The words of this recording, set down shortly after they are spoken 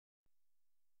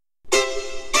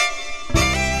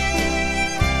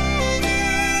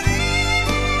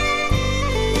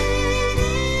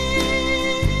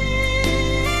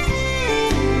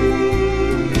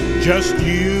just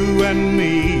you and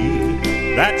me.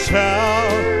 That's how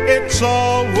it's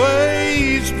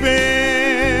always been.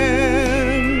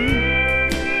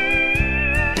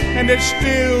 And it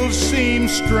still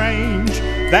seems strange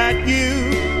that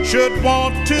you should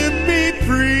want to be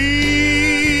free.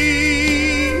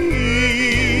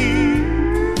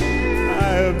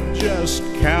 I've just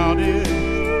counted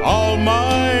all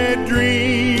my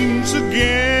dreams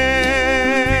again.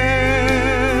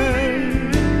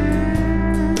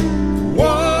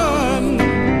 One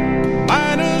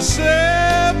minus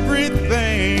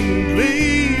everything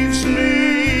leaves me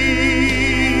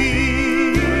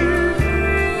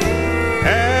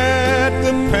at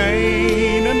the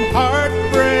pain and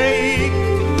heartbreak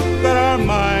that are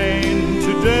mine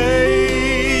today.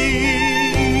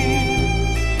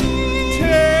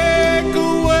 Take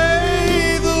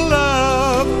away the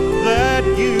love that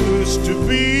used to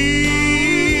be.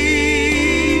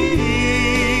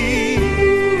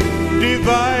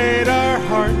 Divide our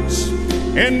hearts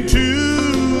into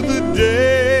the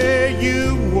day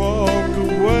you walk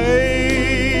away.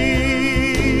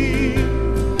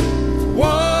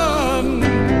 One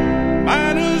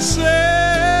minus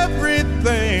everything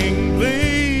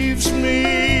leaves me.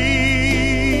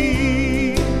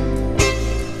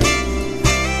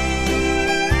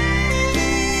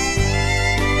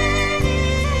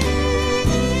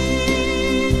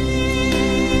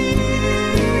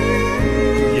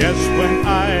 Yes, when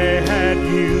I had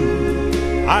you,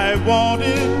 I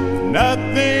wanted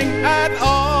nothing at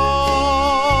all.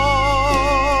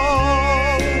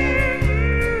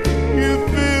 You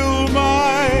fill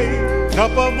my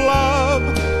cup of love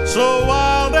so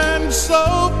wild and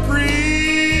so free.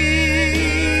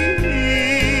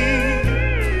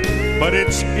 But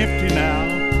it's empty now.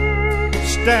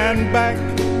 Stand back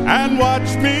and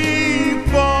watch me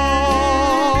fall.